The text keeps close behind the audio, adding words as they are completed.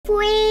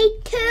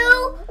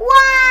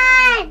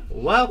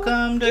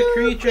Welcome to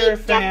Creature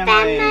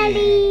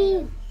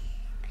Family.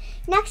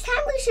 Next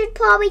time we should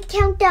probably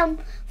count them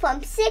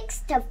from 6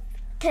 to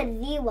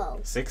 0.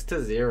 6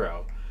 to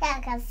 0. Yeah, I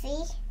can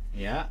see.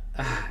 Yeah.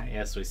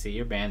 Yes, we see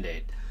your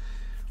Band-Aid.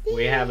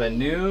 We have a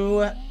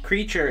new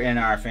creature in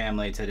our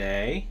family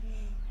today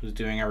who's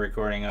doing a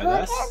recording with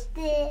us.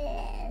 Look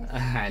at this.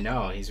 I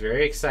know. He's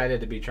very excited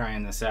to be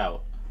trying this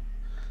out.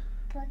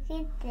 Look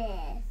at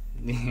this.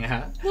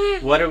 Yeah.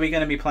 What are we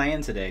going to be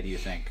playing today, do you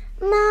think?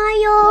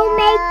 Mario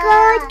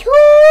Maker 2.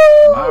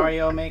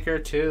 Mario Maker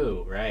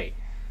 2, right.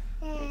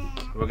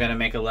 We're going to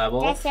make a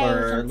level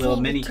for a little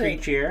mini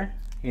creature,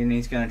 and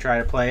he's going to try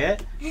to play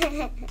it.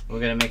 We're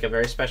going to make a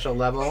very special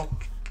level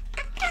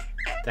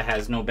that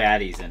has no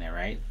baddies in it,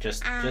 right?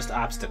 Just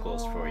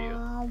obstacles for you.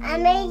 I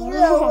made you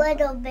a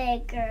little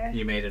bigger.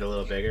 You made it a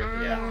little bigger?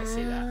 Yeah, I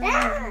see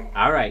that.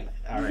 All right.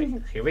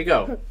 Here we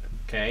go.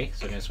 Okay,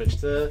 so we're going to switch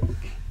to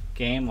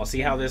game. We'll see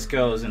how this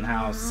goes and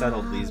how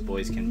settled these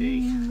boys can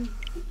be.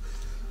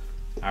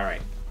 All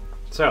right.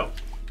 So,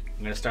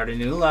 I'm going to start a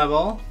new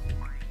level.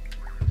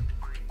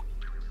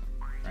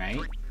 Right?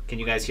 Can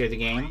you guys hear the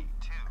game?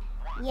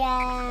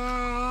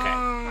 Yeah.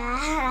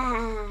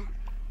 Okay.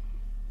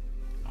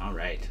 All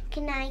right.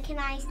 Can I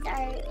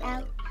start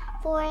out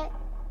for it?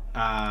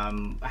 How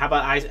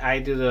about I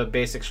do the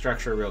basic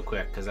structure real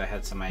quick because I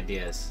had some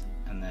ideas,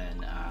 and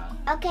then.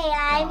 Okay,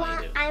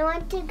 I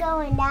want to go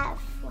in that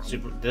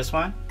one. This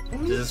one?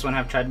 Mm-hmm. Does this one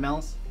have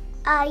treadmills?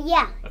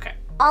 Yeah. Okay.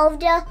 All of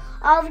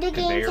the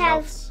games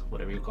have belts,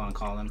 whatever you want to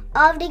call them.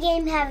 All of the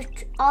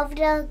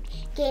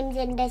games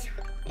in this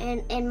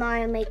in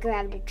Mario Maker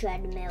have the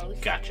treadmills.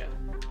 Gotcha.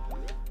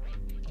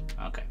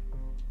 Okay.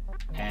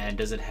 And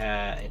does it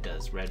have? It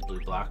does red, blue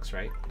blocks,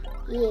 right?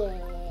 Yeah.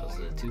 Those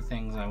are the two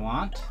things I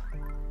want.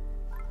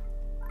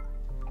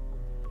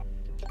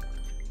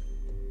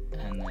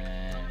 And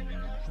then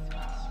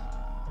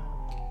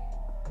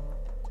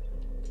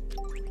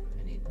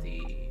I need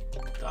the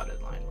dotted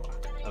line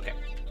block. Okay.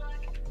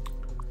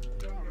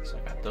 So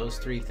I got those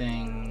three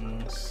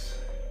things.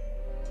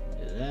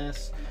 Do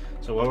this.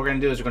 So what we're gonna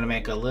do is we're gonna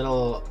make a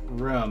little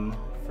room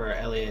for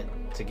Elliot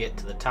to get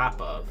to the top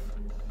of,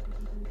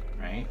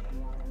 right?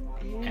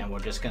 And we're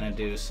just gonna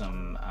do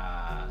some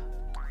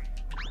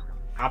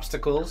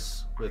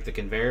obstacles with the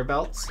conveyor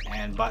belts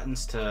and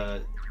buttons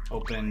to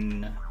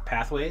open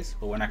pathways,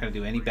 but we're not going to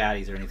do any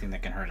baddies or anything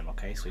that can hurt him,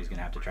 okay? So he's going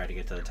to have to try to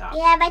get to the top.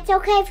 Yeah, but it's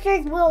okay if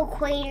there's little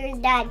critters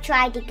that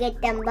try to get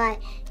them, but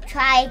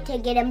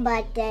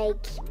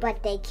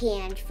they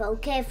can't. So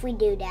okay if we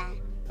do that.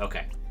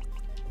 Okay.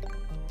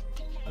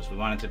 Because we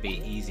want it to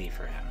be easy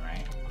for him,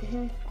 right?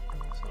 Mm-hmm.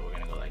 So we're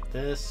going to go like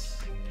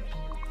this.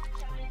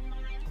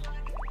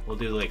 We'll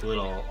do like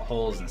little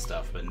holes and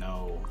stuff, but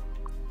no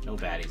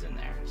baddies in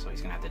there. So he's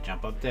going to have to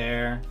jump up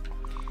there.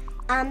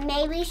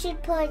 Maybe we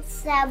should put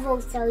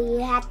several so you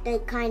have to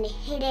kind of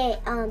hit it,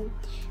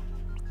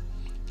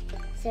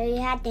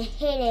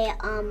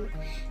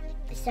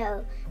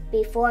 so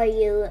before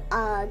you,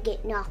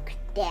 get knocked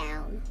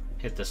down.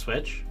 Hit the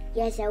switch?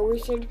 Yeah, so we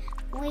should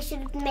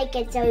make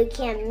it so you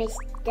can't miss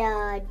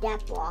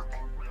that block.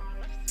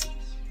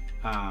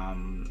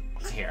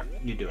 Here,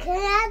 you do it.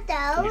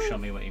 Can you show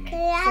me what you mean?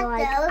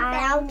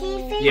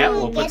 Yeah,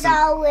 we'll put some,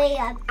 all the way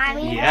up.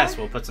 Yes,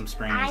 we'll put some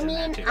springs in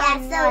there too.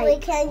 Yeah, so we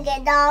can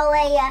get all the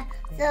way up.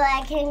 So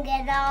I can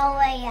get all the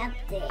way up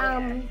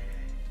there.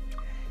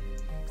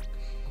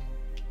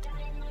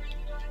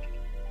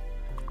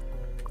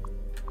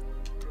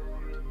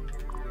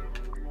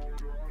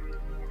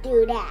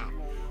 Do that.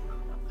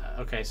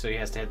 Okay, so he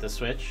has to hit the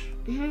switch.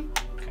 Mhm.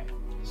 Okay,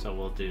 so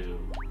we'll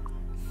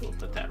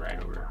put that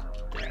right over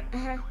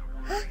there.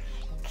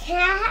 Can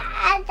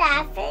I add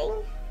that thing?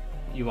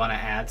 You want to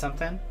add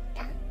something?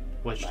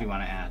 Which do you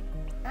want to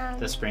add?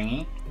 The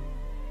springy?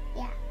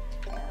 Yeah.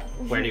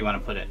 Where do you want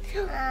to put it?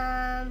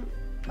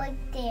 Right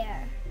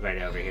there.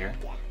 Right over here?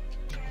 Yeah.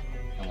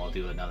 And we'll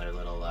do another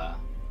little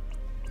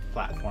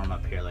platform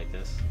up here like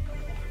this.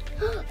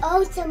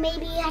 Oh, so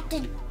maybe you have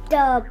to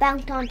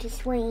bounce on to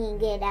swing and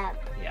get up.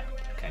 Yeah.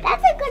 Okay.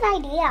 That's a good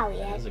idea,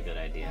 Elliot. That's a good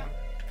idea.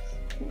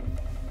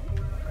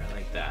 Right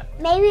like that.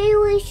 Maybe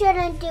we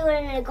shouldn't do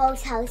it in the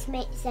ghost house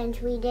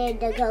since we did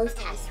the ghost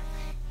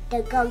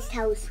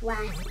house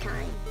last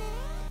time.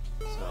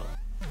 So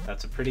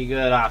that's a pretty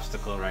good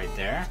obstacle right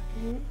there.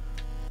 Mm-hmm.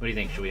 What do you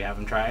think? Should we have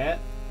him try it?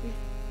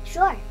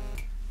 Sure.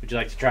 Would you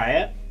like to try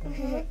it?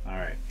 Mm-hmm. All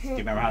right. Do you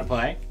remember how to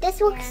play? This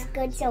looks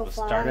good so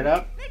far. Start it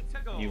up.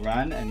 You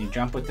run and you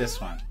jump with this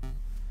one.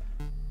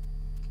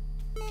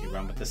 You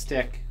run with the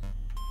stick.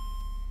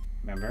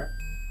 Remember?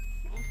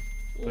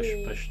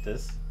 Push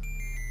this.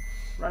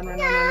 Run.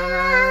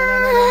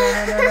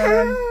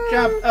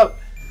 Jump. Oh.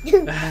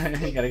 You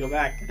gotta go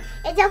back.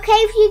 It's okay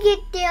if you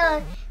get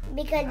there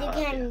because you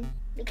can.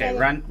 Okay,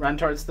 run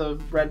towards the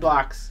red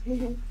blocks.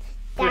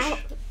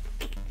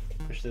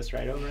 Push this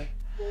right over.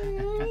 Keep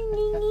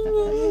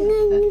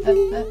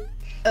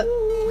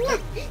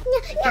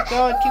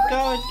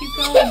going.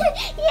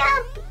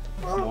 Yeah.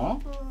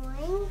 Cool.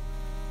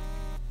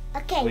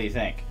 Okay. What do you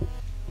think?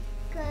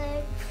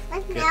 Good.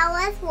 Now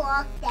let's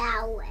walk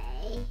that way.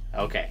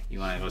 Okay, you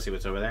want to go see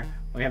what's over there?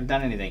 We haven't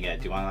done anything yet.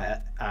 Do you want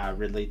to let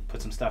Ridley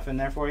put some stuff in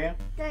there for you?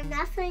 There's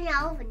nothing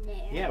over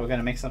there. Yeah, we're going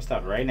to make some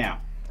stuff right now.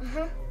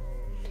 Uh-huh.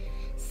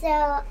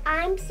 So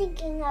I'm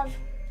thinking of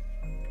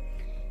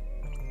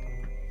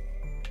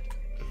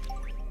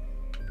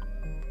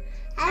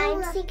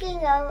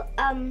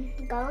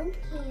going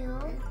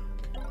here,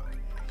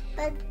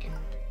 but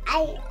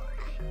I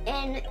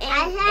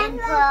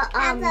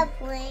have a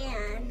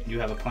plan. You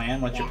have a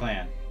plan? What's your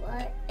plan?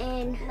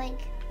 And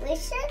we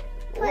should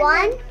put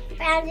one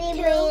bouncy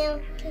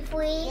wheel,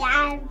 3,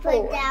 and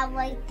put that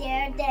right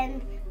there,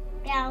 then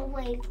down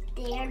right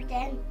there,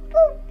 then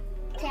boop,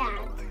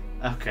 tag.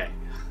 Okay.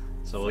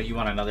 So you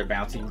want another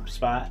bouncy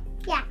spot?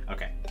 Yeah.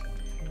 Okay.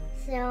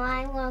 So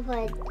I'm gonna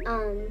put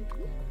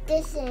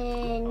this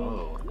in.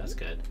 Oh, that's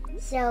good.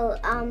 So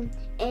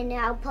and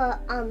I'll put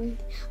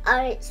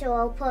so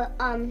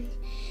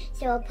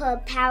I'll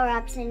put power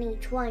ups in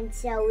each one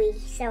so we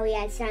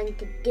have something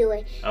to do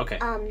it. Okay.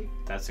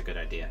 That's a good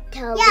idea.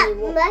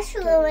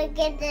 Mushroom will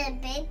get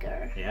it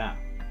bigger. Yeah.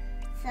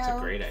 That's a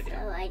great idea.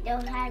 So I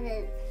don't have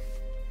to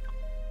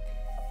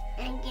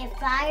and get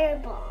fire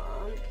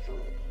bombs.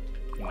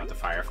 You want the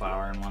fire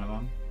flower in one of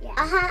them? Yeah.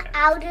 Okay.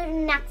 I'll do the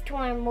next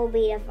one. Will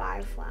be the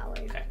fire flower.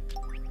 Okay.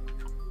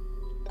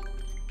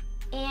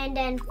 And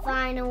then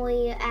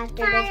finally,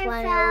 after this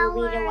one, it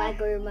will be the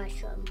regular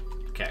mushroom.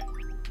 Okay.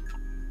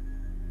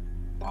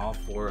 All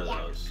 4 of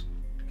those.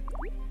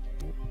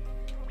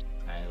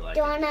 I like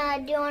it.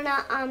 Do you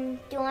wanna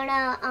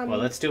Well,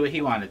 let's do what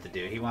he wanted to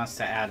do. He wants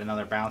to add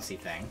another bouncy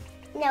thing.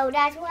 No,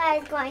 that's what I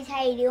was going to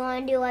say. Do you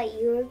want to do what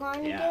you were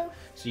going to do?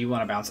 So you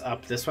want to bounce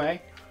up this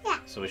way? Yeah.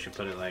 So we should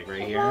put it like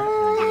right here,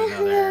 and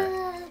do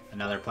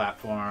another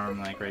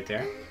platform like right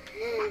there.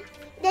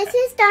 This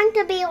is starting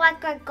to be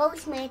like a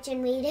ghost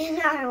mansion we did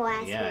in our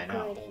last recording. I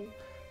know.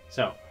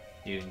 So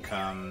you can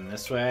come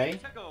this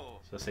way.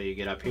 So say you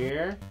get up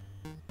here,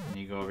 and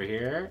you go over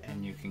here,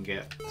 and you can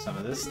get some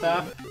of this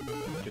stuff.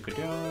 And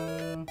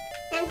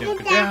get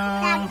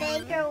that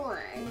bigger one.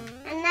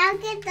 And now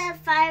get the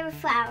fire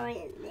flower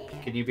in there.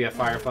 Can you be a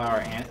fire flower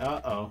and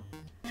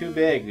too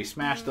big. We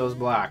smashed those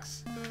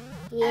blocks.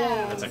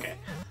 Yeah. That's okay.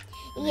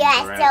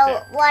 Yeah, so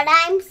what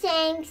I'm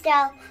saying,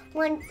 so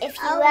if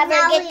you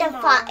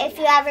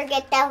ever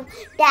get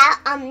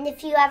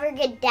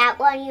that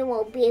one, you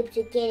won't be able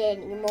to get it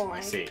anymore.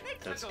 I see.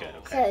 That's good.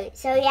 Okay.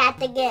 So you have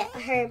to get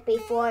hurt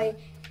before.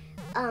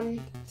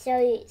 So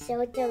you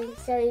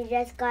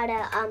just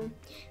gotta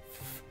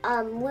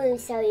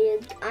lose, so you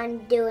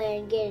undo it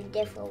and get a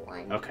different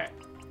one. Okay.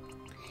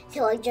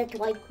 So I just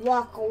like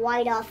walk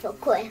right off a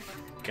cliff.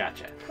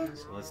 Gotcha.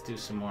 So let's do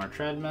some more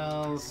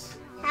treadmills.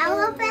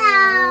 How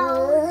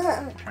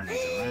about turn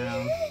this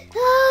around?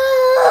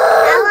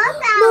 How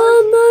about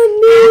Mamma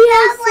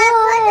Mia! Put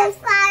the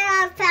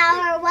fire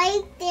power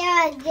right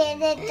there and get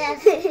it.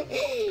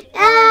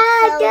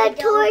 The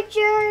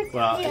torture.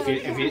 Well,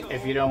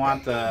 if you don't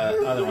want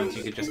the other ones,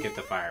 you could just get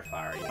the fire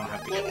flower. You don't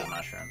have to get the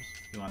mushrooms.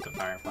 You want the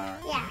fire flower?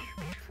 Yeah.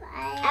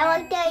 I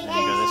want the. You go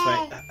this way.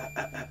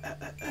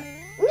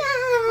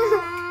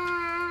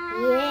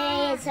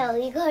 Yeah, so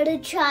you gotta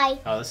try.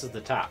 Oh, this is the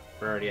top.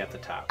 We're already at the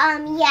top.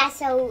 Yeah,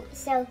 so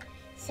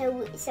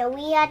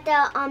we have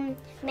to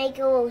make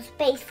a little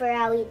space for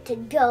Ellie to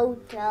go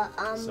to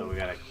So we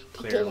gotta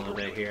clear a little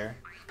bit here.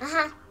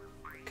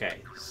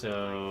 Okay,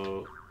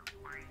 so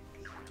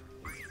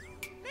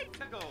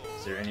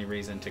is there any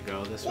reason to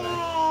go this way?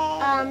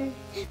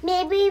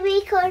 Maybe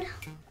we could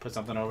put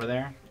something over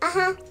there.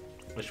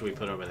 What should we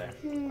put over there?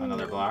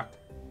 Another block?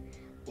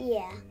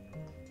 Yeah.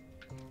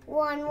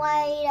 One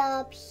right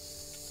up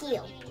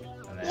here.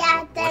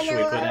 Yeah, what should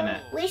we put in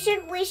it? We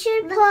should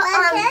put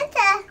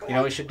you know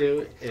what we should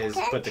do is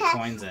put the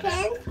coins in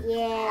it.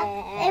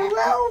 Yeah.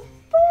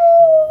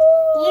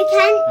 You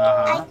can.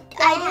 I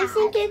don't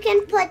think you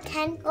can put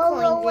 10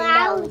 coins in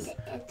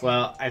those.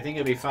 Well, I think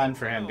it'd be fun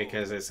for him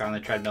because it's on the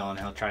treadmill and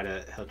he'll try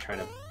to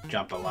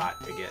jump a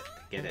lot to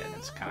get it, and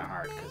it's kind of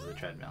hard because of the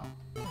treadmill.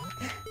 It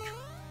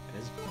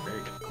is very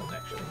difficult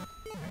actually.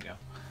 There we go.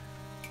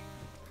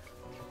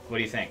 What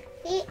do you think?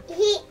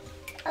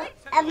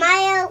 I'm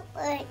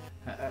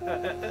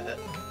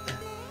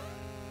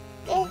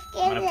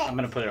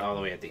gonna put it all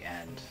the way at the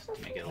end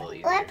to make it a little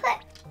easier.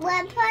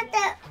 We'll put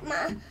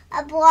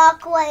a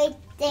block right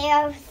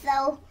there,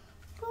 so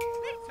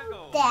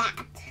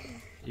that.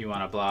 You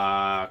want to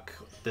block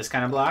this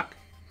kind of block?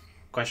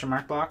 Question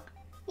mark block?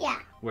 Yeah.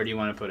 Where do you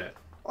want to put it?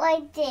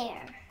 Right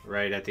there.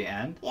 Right at the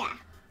end? Yeah.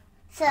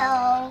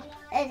 So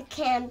it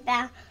can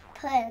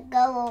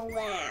go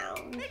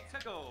around.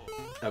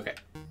 Okay.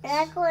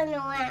 Not going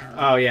around.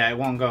 Oh yeah, it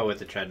won't go with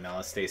the treadmill.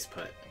 It stays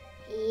put.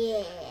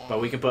 Yeah.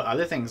 But we can put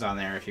other things on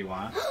there if you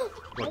want.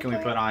 What can we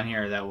put on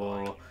here that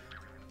will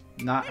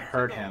not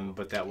hurt him,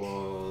 but that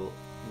will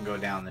go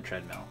down the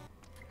treadmill?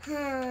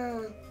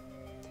 Let's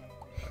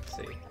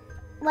see.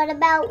 What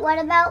about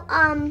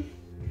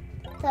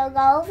so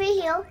go over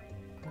here.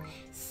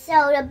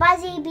 So the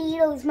buzzy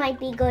beetles might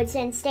be good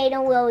since they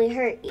don't really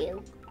hurt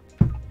you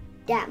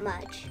that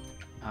much.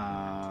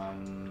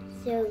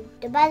 So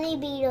the bunny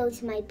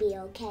beetles might be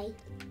okay.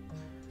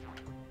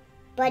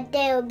 But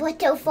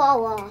they'll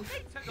fall off.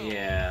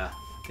 Yeah,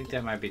 I think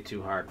that might be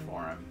too hard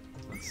for him.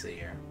 Let's see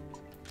here.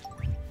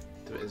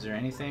 Is there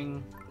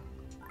anything?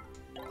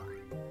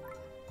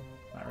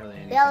 Not really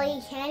anything.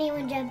 Billy can't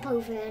even jump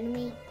over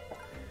enemy.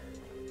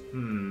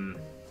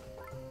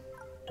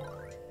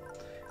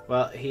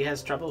 Well, he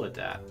has trouble with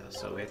that,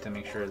 so we have to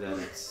make sure that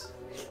it's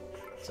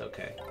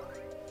okay.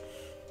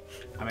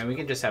 I mean, we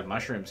can just have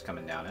mushrooms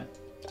coming down it.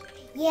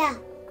 Yeah.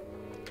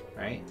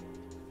 Right?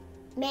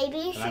 Maybe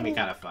you That'd be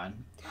kind of fun.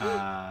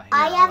 I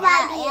have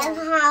and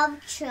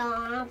hop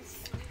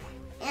chops.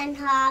 And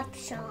hop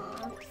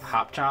chops.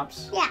 Hop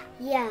chops? Yeah.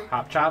 Yeah.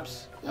 Hop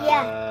chops?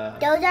 Yeah.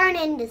 Those aren't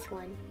in this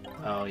one.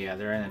 Oh yeah,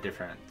 they're in a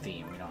different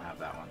theme. We don't have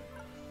that one.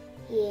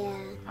 Yeah.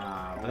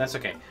 But that's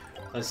okay.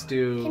 Let's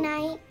do.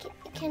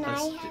 Can I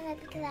have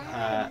a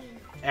glass?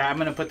 I'm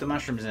gonna put the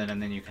mushrooms in,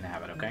 and then you can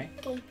have it. Okay?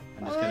 Okay.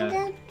 I'm just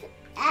gonna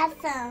add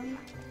some.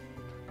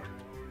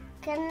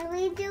 Can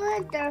we do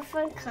a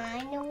different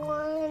kind of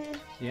one?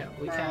 Yeah,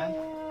 we can.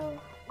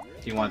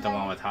 Do you want the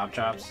one with hop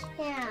chops?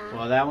 Yeah.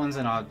 Well, that one's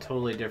in a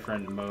totally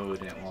different mode,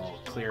 and it will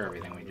clear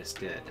everything we just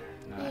did.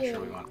 I'm not sure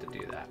we want to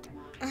do that.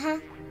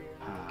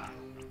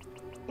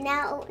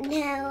 Now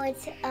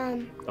it's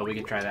But we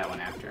could try that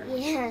one after.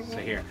 Yeah. So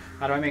here,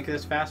 how do I make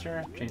this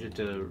faster? Change it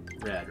to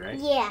red, right?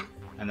 Yeah.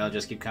 And they'll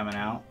just keep coming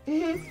out.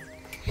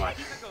 Watch.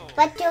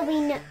 But there'll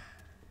be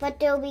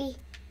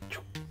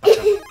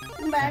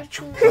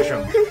Mushroom.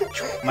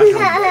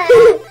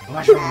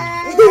 Mushroom.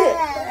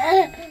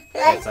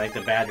 It's like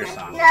the Badger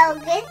song. No,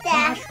 get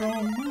that.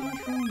 Mushroom.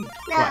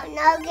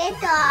 No,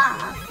 get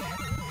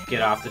off.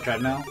 Get off the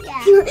treadmill?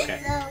 Yeah.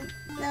 Okay.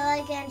 So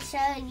I can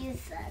show you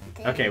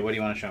something. Okay, what do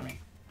you want to show me?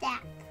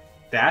 That.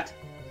 That?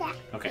 Yeah.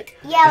 Okay.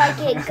 Yeah, like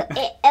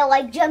it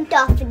like jumped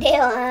off the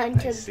tail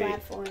onto the see.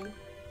 platform.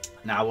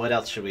 Now, what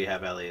else should we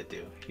have Elliot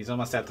do? He's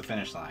almost at the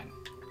finish line.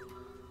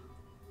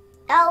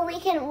 Oh, we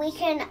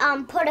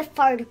can put a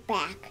fart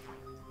back.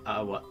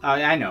 Well,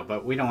 I know,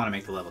 but we don't want to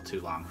make the level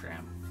too long for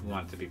him. We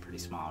want it to be pretty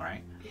small,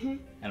 right? And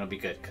it'll be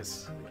good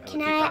because.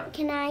 Can I?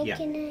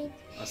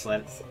 Let's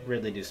let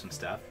Ridley do some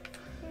stuff,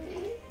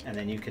 and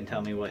then you can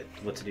tell me what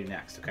to do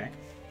next. Okay?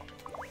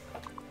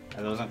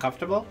 Are those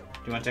uncomfortable? Do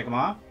you want to take them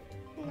off?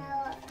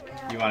 No.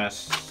 You want to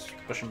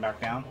push them back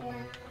down? Yeah.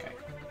 Okay.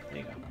 There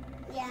you go.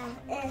 Yeah.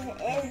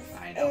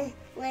 I know.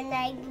 When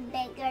I'm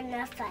big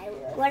enough, I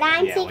will. What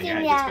I'm Yeah, thinking,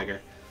 when your head gets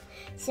bigger.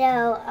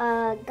 So,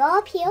 go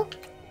up here.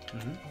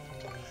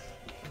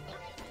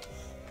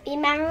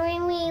 Remember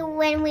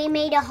when we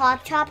made the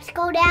hot chops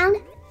go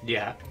down?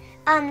 Yeah.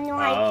 Like,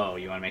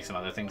 you want to make some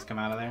other things come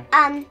out of there?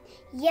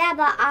 yeah,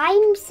 but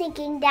I'm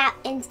thinking that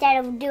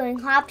instead of doing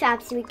hot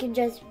chops, we could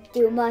just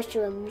do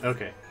mushrooms.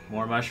 Okay.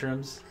 More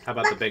mushrooms? How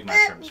about the big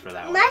mushrooms for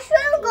that one?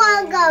 Mushroom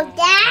gonna go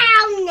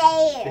down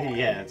there.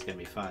 Yeah, it's gonna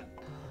be fun.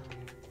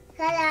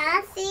 Cause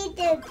I see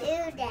to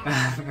do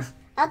that.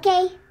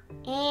 Okay,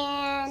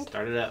 and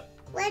Start it up.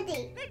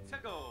 ready.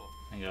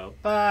 And go,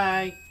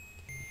 bye.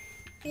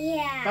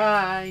 Yeah.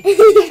 Bye.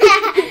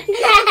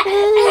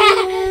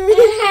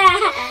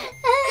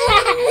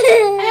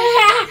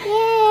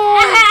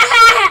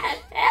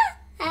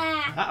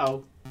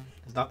 Uh-oh.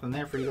 There's nothing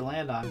there for you to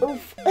land on.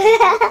 Oof.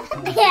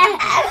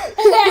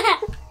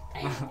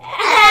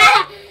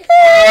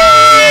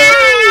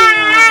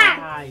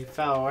 You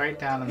fell right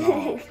down in the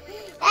hole.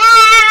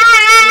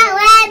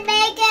 We're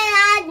making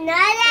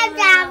another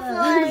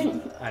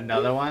platform.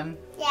 Another one?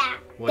 Yeah.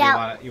 What do you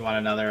want? You want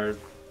another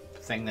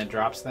thing that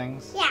drops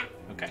things? Yeah.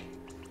 Okay.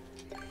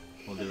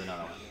 We'll do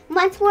another one.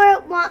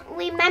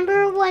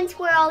 Remember once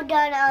we're all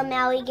done,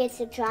 Melly gets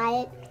to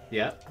try it.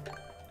 Yep.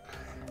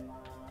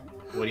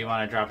 What do you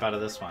want to drop out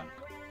of this one?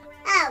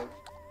 Oh.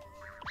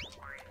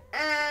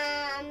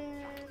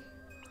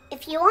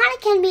 If you want,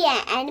 it can be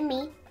an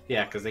enemy.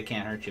 Yeah, because they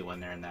can't hurt you when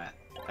they're in that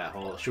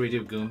hole. Should we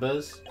do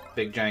Goombas?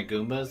 Big giant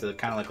Goombas? They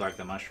kind of look like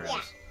the mushrooms.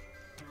 Yeah.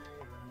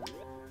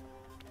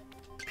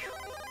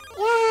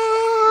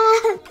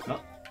 Yeah.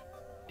 Oh,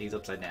 he's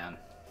upside down.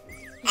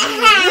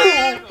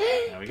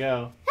 There we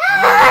go.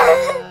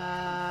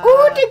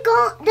 Oh,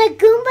 the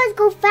Goombas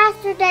go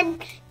faster than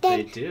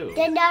They do.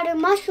 the other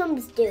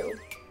mushrooms do.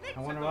 I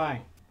wonder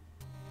why.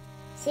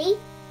 See?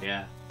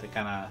 Yeah, they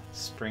kind of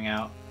spring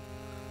out.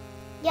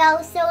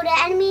 Yo, so the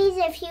enemies,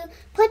 if you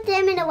put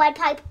them in a wet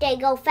pipe, they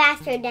go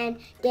faster than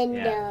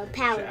the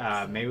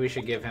pallets. Maybe we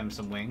should give him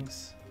some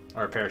wings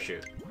or a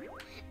parachute.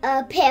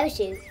 A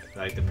parachute.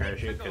 Like the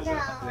parachute, because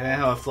then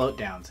he'll float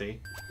down. See?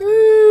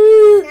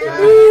 No,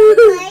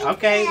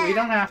 Okay, we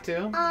don't have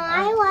to.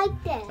 I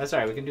like this. That's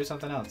alright. We can do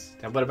something else.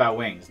 What about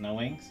wings? No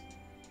wings?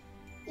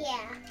 Yeah.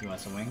 You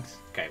want some wings?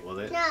 Okay. Well,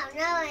 No,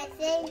 I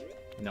think.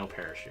 no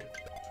parachute.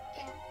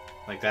 Yeah.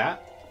 Like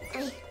that?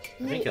 I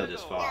think he'll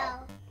just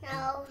fall.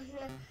 No.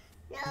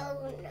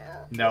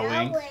 No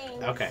wings?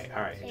 Okay.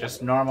 All right.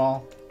 Just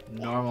normal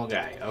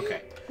guy.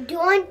 Okay. Do you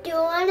want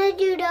to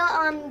do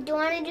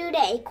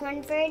the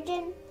acorn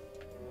version?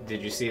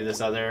 Did you see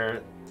this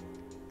other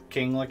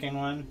king-looking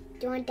one?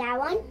 Do you want that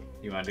one?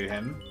 You want to do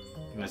him?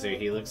 You want to see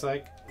what he looks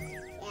like?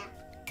 Yeah.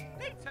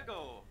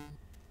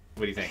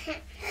 What do you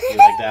think? You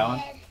like that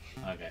one?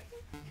 Okay.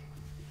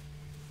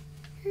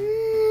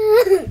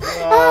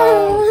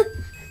 Whoa.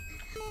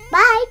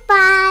 Bye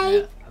bye.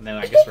 Yeah. And then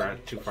I guess we're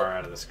too far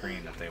out of the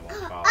screen that they won't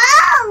fall.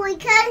 Oh, we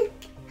can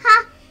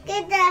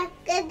get the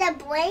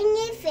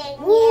blingy thing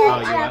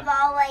here. Jump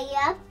all the way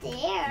up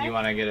there. You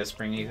want to get a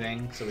springy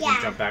thing so we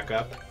can jump back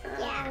up?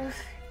 Yeah.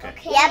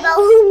 Okay. Yeah, but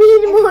we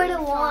need more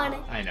than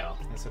one. I know.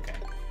 That's okay.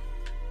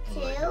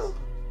 Two?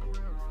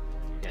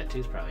 Yeah,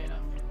 two's probably enough.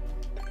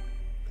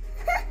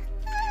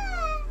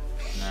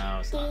 No,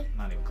 it's not.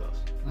 Not even close.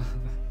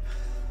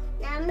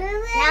 Now move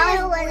it.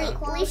 Now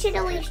we should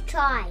at least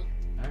try.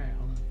 Alright,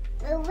 hold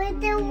on.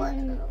 Move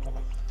it.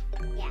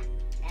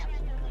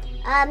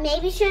 Yeah.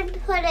 Maybe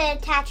should put it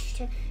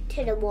attached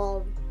to the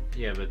wall.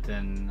 Yeah, but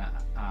then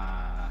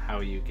how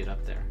will you get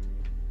up there?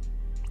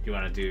 Do you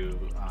want to do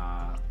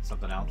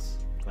something else?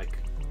 Like?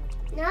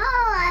 No,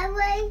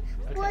 I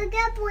would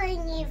get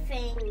blingy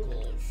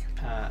thingies.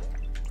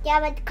 Yeah,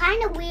 but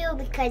kind of weird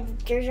because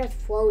they're just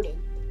floating.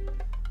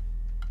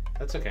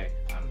 That's okay.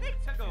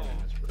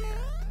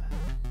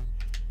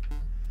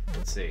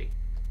 Let's see.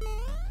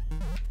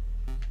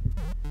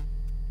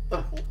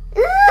 Oh,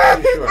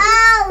 sure.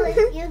 Oh,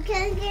 you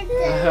can get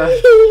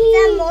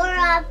the more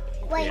up.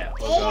 Like yeah,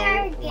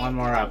 there. we'll go one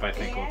more up. I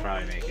think we'll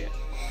probably make it.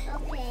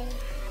 Okay.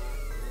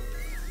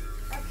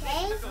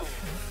 Okay.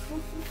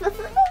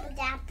 Would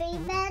that be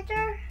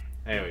better?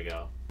 There we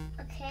go.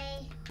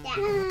 Okay. Yeah.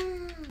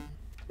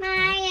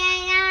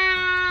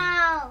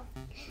 Mario!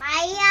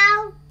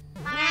 Mario!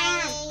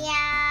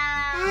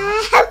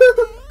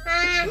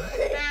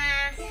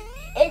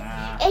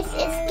 It's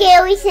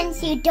scary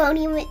since you don't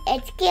even.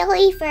 It's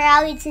scary for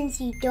Ellie since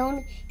you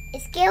don't.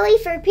 It's scary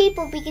for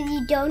people because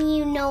you don't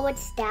even know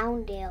what's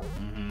down there,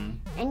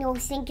 and you'll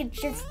think it's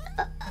just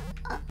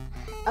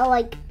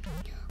like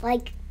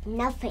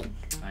nothing.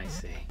 I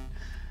see.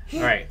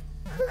 All right.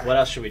 What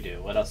else should we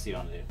do? What else do you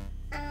want to do?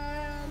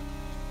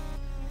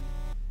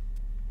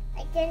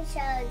 I can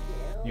show you.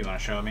 You want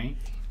to show me?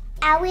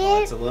 Elliot.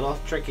 Well, it's a little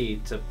tricky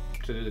to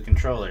do the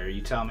controller.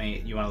 You tell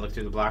me. You want to look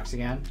through the blocks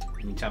again,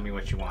 and you tell me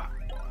what you want.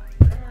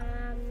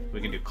 We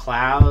can do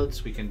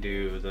clouds. We can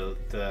do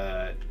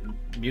the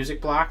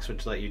music blocks,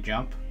 which let you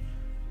jump,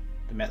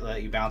 to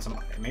let you bounce them.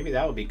 Maybe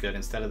that would be good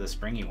instead of the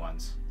springy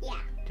ones. Yeah.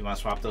 Do you want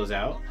to swap those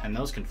out? And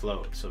those can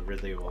float, so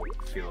Ridley will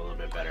feel a little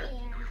bit better.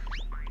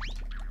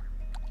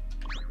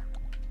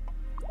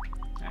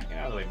 Yeah. Get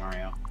out of the way,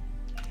 Mario.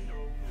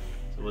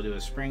 So we'll do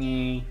a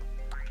springy,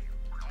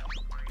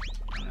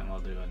 and then we'll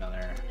do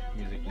another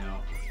music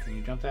note. Can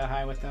you jump that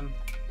high with them?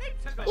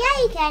 Yeah,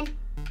 you can.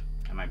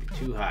 That might be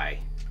too high.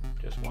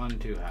 Just one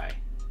too high.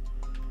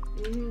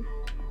 And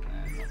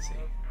let's see.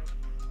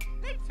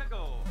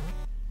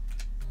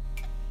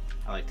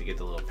 I like to get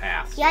the little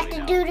path. You have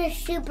to do the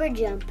super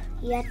jump.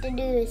 You have to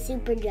do the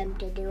super jump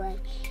to do it.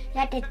 You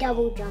have to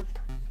double jump.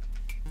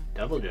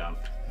 Double jump?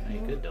 No,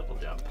 you could double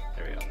jump.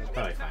 There we go. That's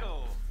probably fine.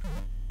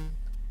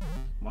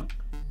 One.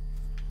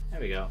 There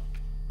we go.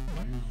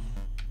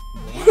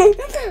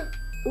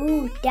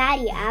 Ooh,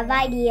 Daddy, I have an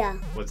idea.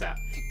 What's that?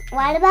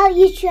 What about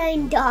you try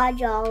and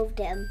dodge all of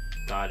them?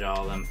 Dodge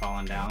all of them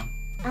falling down?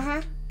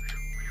 Uh-huh.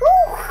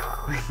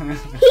 He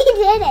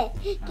did it.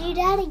 Do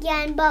that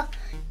again, but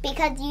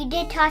because you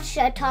did touch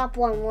the top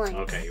one once.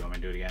 Okay, you want me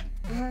to do it again?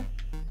 Uh-huh.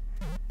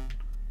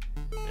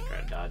 I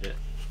try to dodge it.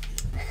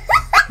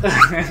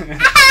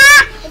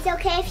 It's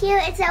okay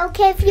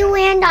if you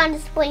land on the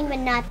spring, but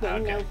not the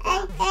okay.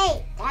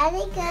 Hey,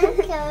 Daddy,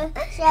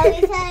 shall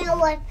we tell you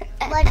what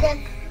I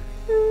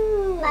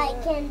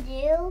can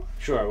do?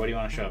 Sure. What do you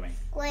want to show me?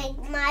 Wait,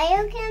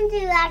 Mario can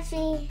do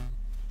actually.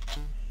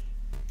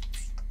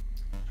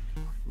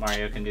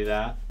 Mario can do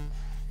that?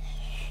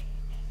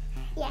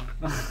 Yeah.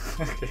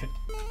 Okay.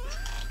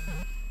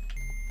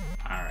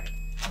 Alright.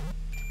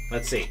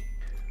 Let's see.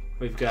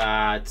 We've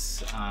got,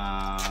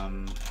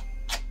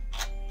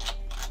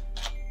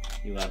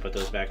 you want to put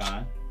those back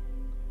on?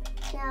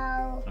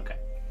 No. Okay.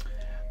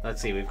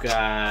 Let's see. We've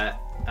got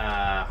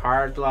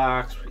hard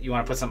blocks. You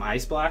want to put some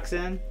ice blocks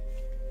in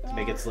to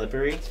make it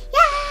slippery? Yeah.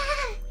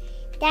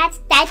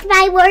 That's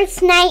my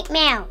worst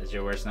nightmare. Is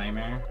your worst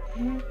nightmare?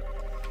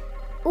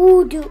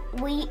 Ooh,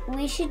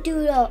 we should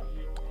do the.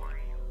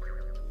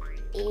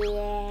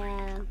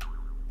 Yeah.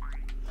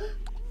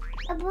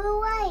 A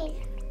blue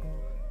light.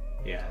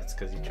 Yeah, it's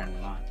because you turned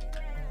them on.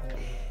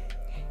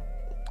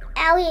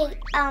 Ellie,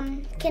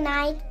 can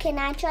I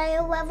try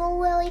a level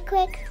really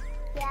quick?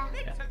 Yeah.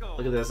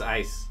 Look at this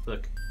ice.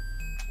 Look.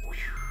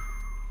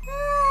 Can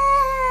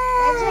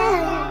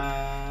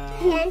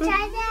I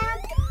try that?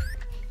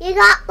 You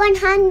got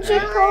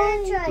 100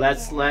 coins.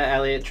 Let's let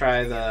Elliot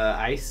try the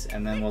ice,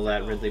 and then we'll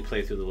let Ridley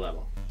play through the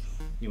level.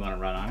 You want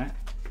to run on it?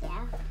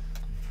 Yeah.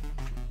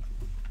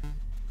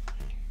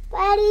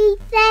 Ready,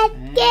 set,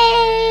 And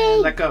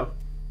game. let go.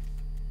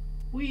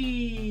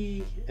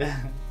 Whee!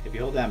 If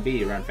you hold down B,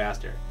 you run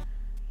faster.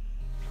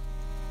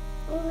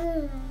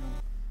 Or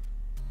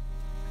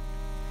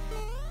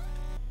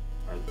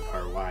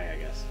Y, I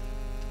guess.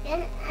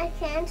 I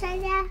can't try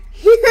that.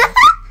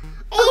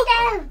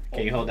 Ethan! Can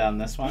Can you hold down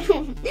this one?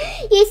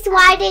 You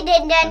slided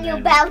and then you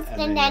bounced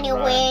and then you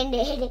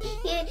landed.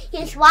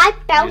 You slide,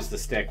 bounce. Use the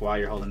stick while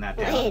you're holding that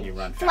down and you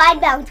run fast. Slide,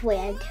 bounce,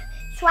 land.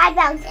 Slide,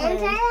 bounce, land.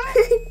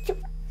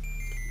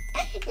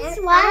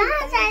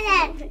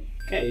 Slide.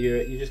 Okay,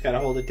 you just gotta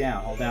hold it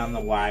down. Hold down the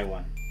Y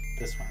one.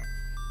 This one.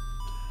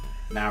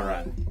 Now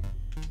run.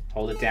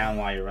 Hold it down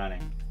while you're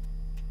running.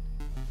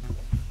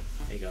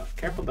 There you go.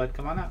 Careful, bud.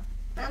 Come on up.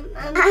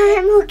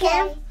 I'm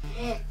okay.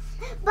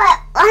 But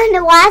on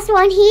the last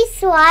one, he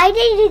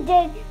slided and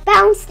then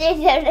bounced it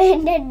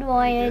and then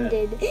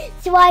landed.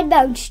 Slide,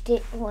 bounced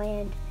it,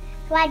 land.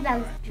 Slide,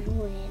 bounced it,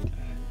 land.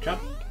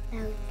 Jump.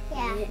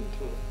 Yeah.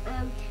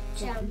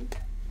 Jump.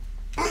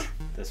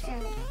 This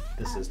one.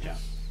 This is jump.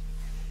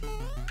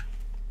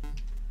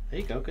 There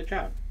you go. Good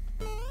job.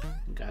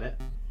 You got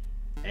it.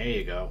 There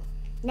you go.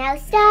 Now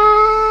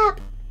stop.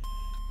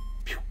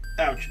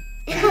 Ouch.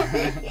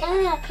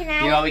 Can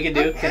I? You know what we can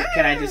do?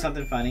 Can I do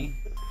something funny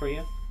for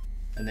you?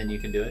 And then you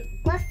can do it?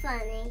 What's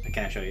funny?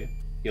 Can I show you?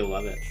 You'll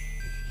love it.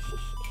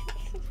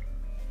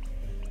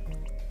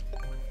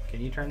 Can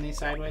you turn these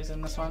sideways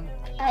in this one?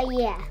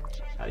 Yeah.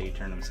 How do you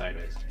turn them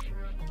sideways?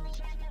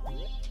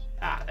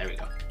 Ah, there we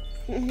go.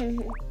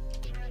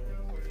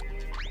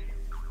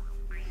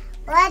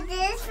 What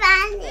is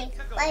funny?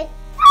 Like.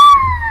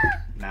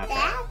 Now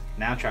try.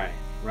 Now try.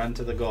 Run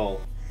to the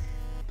goal.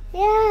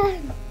 Yeah.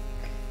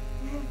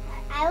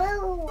 I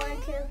will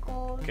want to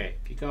go. Okay,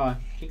 keep going.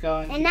 Keep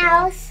going. And keep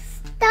now going.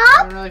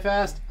 stop. Run really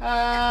fast.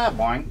 Ah,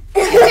 boing.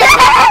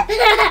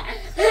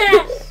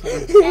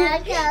 Now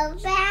go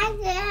back.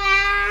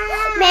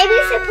 Maybe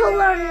you should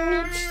pull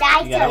on each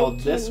side. You gotta hold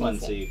this one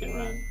so you can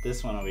run.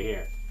 This one over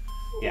here.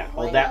 Yeah,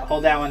 hold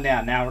that one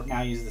down.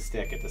 Now use the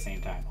stick at the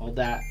same time. Hold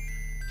that.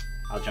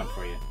 I'll jump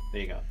for you.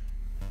 There you go.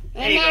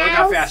 There you go. Look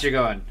how fast you're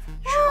going.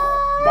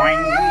 Boing.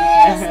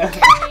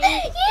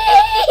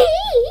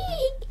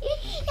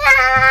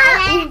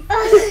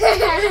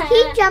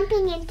 Keep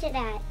jumping into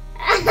that.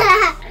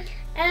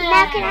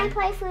 Now can I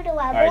play through the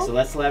level? Alright, so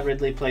let's let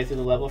Ridley play through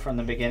the level from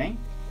the beginning.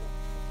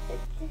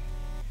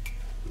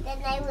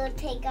 Then I will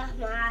take off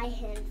my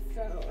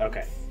headphones.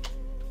 Okay.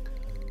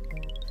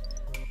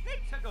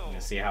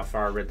 Let's see how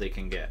far Ridley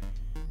can get.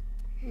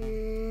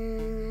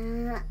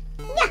 Turn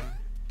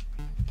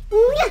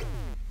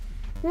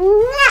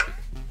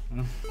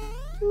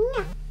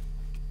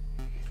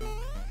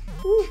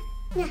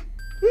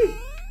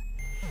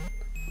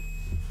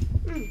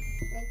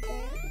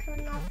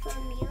off the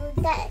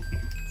music.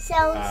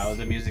 So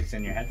the music's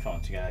in your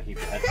headphones. You gotta keep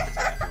your headphones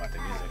on if you want the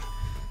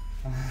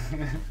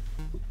music.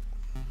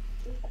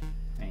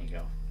 There you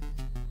go.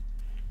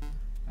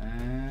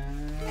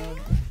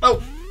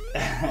 Oh!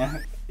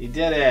 You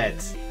did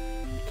it!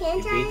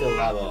 You beat the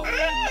level.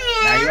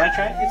 Now you want to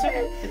try it? It's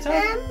okay. It's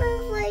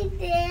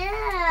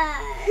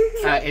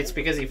okay. It's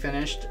because he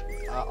finished.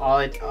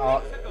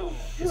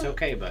 It's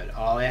okay, bud.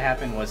 All that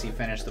happened was he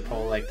finished the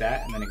pole like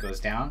that, and then it goes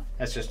down.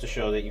 That's just to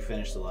show that you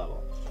finished the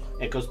level.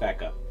 It goes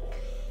back up.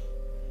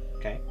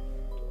 Okay.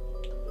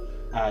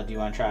 Do you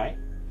want to try?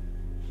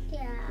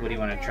 Yeah. What do you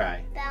want to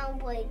try? Down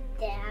like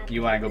that.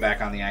 You want to go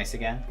back on the ice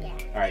again? Yeah.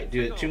 All right.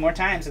 Do it 2 more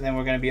times, and then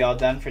we're gonna be all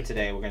done for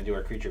today. We're gonna do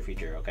our creature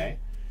feature. Okay.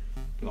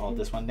 You hold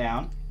this one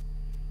down.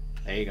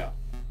 There you go.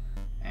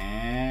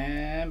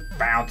 And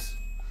bounce.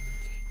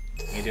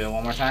 You do it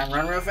one more time.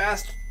 Run real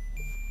fast.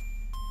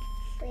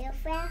 Real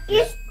fast?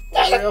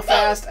 Real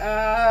fast.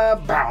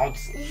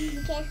 Bounce.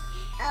 Okay.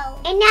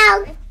 Oh. And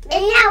now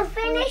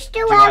finish the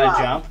level. Do you want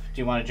to jump?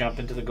 Do you want to jump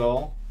into the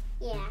goal?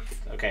 Yeah.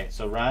 Okay,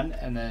 so run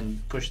and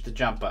then push the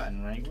jump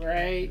button.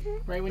 Right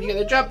when you get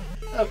the jump.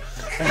 Oh.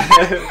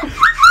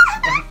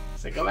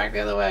 So go back the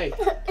other way.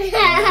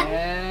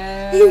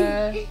 And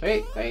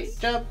wait,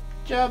 jump.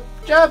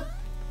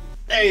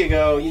 There you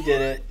go, you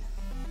did it.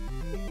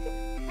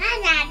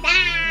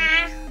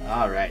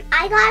 All right.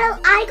 I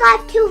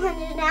got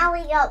 200. Now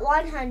we got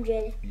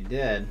 100. You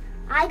did.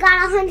 I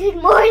got 100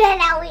 more than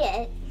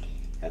Elliot.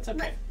 That's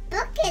okay.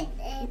 Look at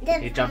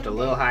it. You jumped a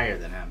little higher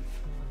than him.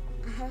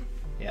 Uh-huh.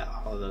 Yeah,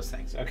 all of those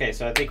things. Okay,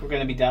 so I think we're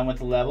going to be done with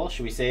the level.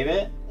 Should we save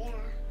it? Yeah.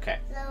 Okay.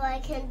 So I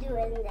can do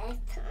it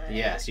next time.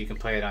 Yes, you can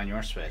play it on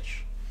your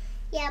Switch.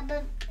 Yeah,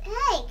 but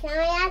hey, can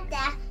I add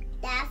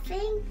that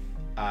thing?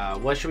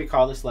 What should we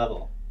call this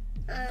level?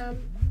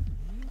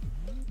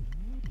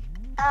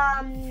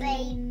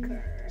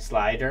 Faker.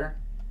 Slider?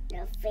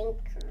 No,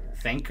 thinker.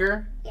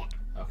 Thinker? Yeah.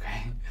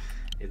 Okay.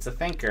 It's a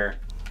thinker.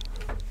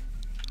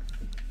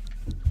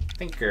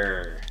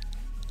 Thinker.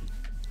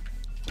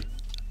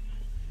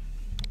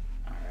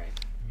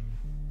 Alright.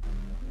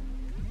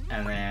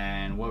 And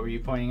then what were you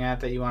pointing at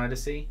that you wanted to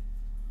see?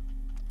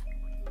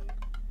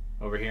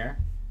 Over here?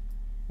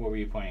 What were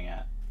you pointing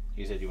at?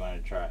 You said you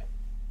wanted to try.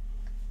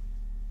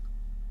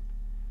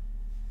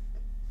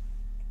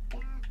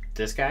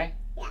 This guy?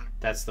 Yeah.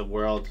 That's the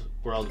world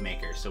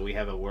maker. So we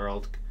have a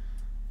world.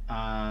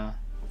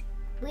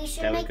 We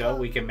should There we make go.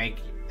 We can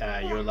make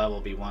your level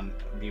be one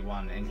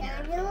in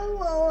here.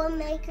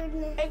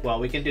 Well,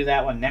 we can do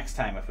that one next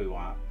time if we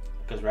want,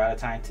 because we're out of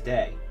time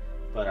today.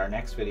 But our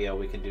next video,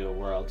 we can do a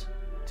world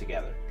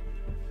together.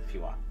 if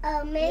you want.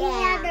 Many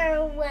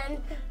other ones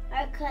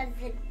are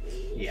cousins.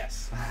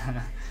 Yes.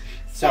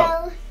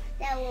 So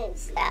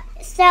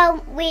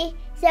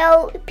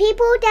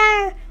people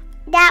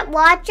that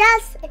watch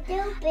us,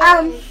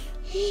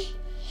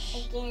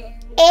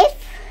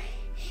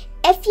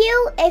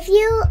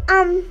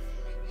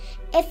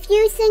 if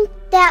you think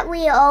that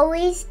we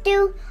always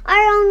do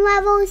our own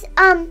levels,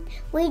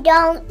 we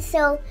don't.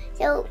 So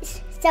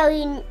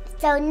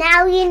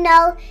now you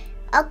know,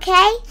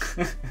 okay?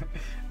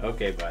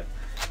 Okay, bud.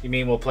 You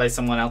mean we'll play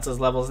someone else's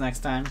levels next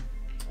time?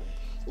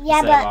 Yeah,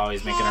 Instead of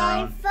always making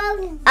our own?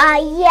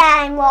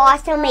 Yeah, and we'll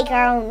also make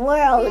our own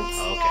worlds.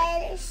 Okay.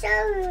 Head,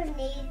 shoulders,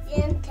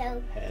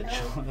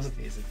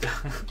 knees, and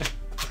toes.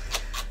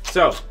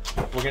 So,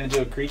 we're going to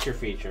do a creature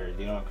feature.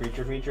 Do you know what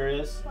creature feature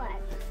is? What?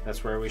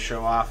 That's where we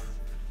show off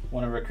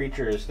one of our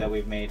creatures that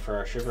we've made for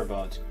our Sugar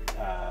Bones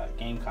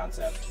game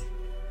concept. Do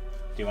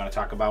you want to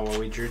talk about what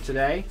we drew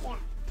today? Yeah.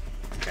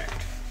 Okay.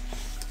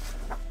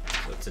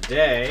 So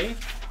today,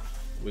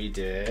 we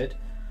did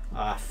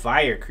a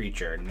fire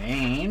creature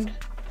named...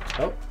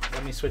 Oh,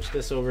 let me switch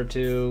this over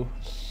to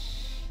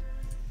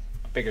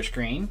a bigger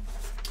screen.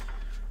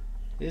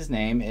 His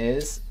name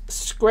is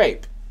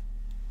Scrape.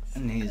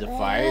 And he's a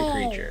fire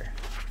creature.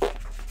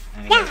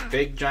 And he has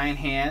big giant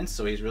hands,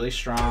 so he's really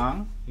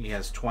strong. He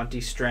has 20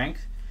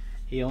 strength.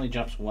 He only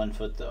jumps 1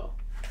 foot though.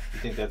 You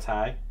think that's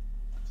high?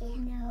 Yeah.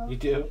 No. You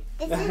do?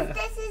 This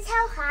is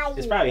how high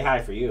It's probably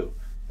high for you.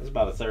 That's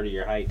about a third of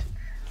your height.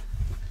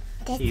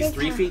 He's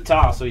 3 feet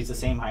tall, so he's the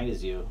same height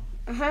as you.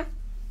 Uh-huh.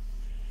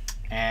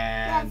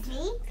 And That's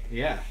me?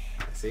 yeah,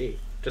 I see.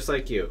 Just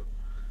like you.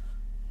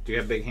 Do you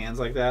have big hands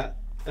like that?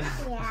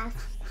 Yeah.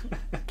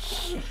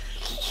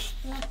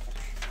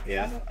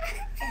 Yeah.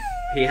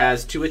 He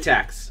has 2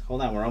 attacks.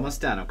 Hold on, we're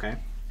almost done, okay?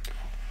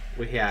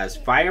 He has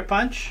Fire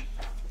Punch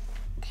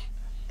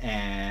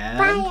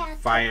and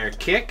Fire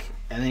Kick,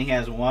 and then he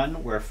has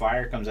one where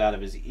fire comes out of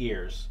his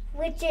ears.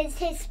 Which is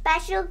his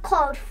special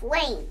called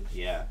Flame.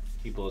 Yeah,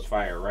 he blows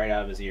fire right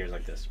out of his ears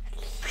like this.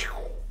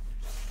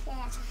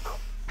 Yeah.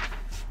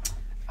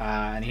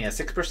 And he has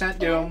 6%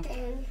 Doom,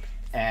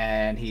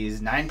 and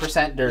he's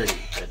 9% Dirty,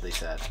 Ridley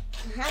said.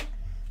 Uh-huh.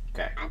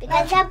 Okay.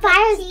 Because the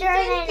fire's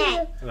dirt in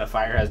it. The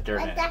fire has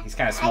dirt in it. He's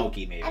kind of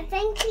smoky, maybe. I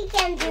think he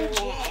can do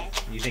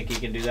that. You think he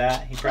can do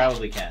that? He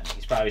probably can.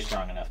 He's probably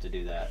strong enough to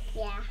do that.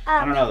 Yeah.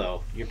 I don't know,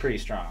 though. You're pretty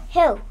strong.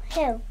 Who?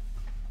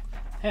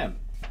 Him.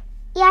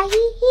 Yeah,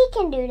 he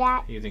can do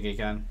that. You think he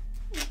can?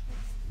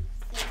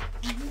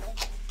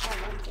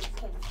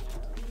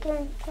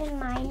 Can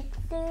mine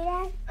do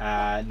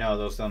that? No,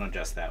 those don't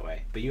adjust that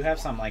way. But you have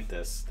some like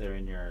this. They're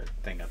in your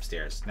thing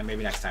upstairs. Then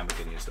maybe next time we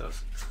can use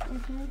those.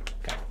 Mm-hmm.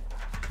 Okay.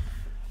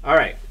 All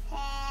right.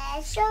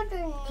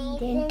 Shoulder,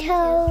 knees, and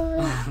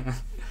toes.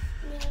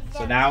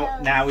 So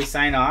now we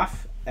sign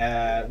off.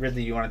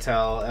 Ridley, you want to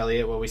tell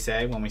Elliot what we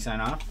say when we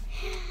sign off?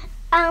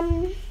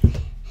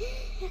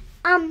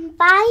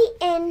 Bye,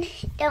 and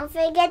don't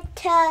forget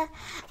to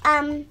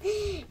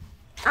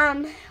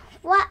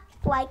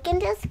like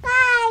and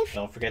subscribe.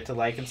 Don't forget to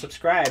like and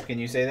subscribe. Can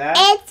you say that?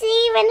 It's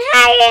even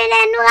higher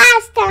than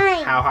last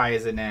time. How high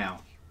is it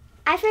now?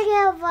 I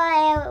forget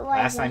what it was.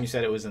 Last time you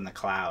said it was in the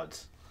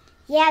clouds.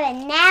 Yeah, but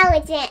now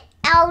it's in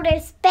outer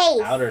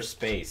space. Outer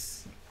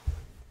space.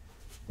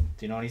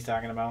 Do you know what he's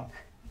talking about?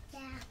 Yeah.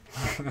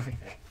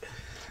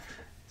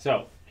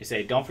 So, you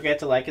say, don't forget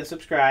to like and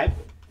subscribe.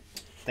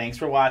 Thanks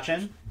for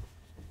watching.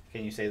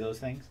 Can you say those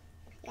things?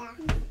 Yeah.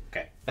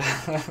 Okay.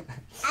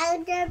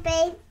 Outer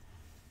space.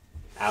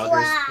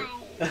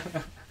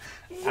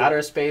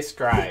 Outer space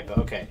scribe.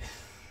 Okay.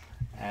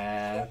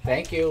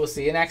 Thank you. We'll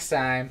see you next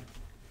time.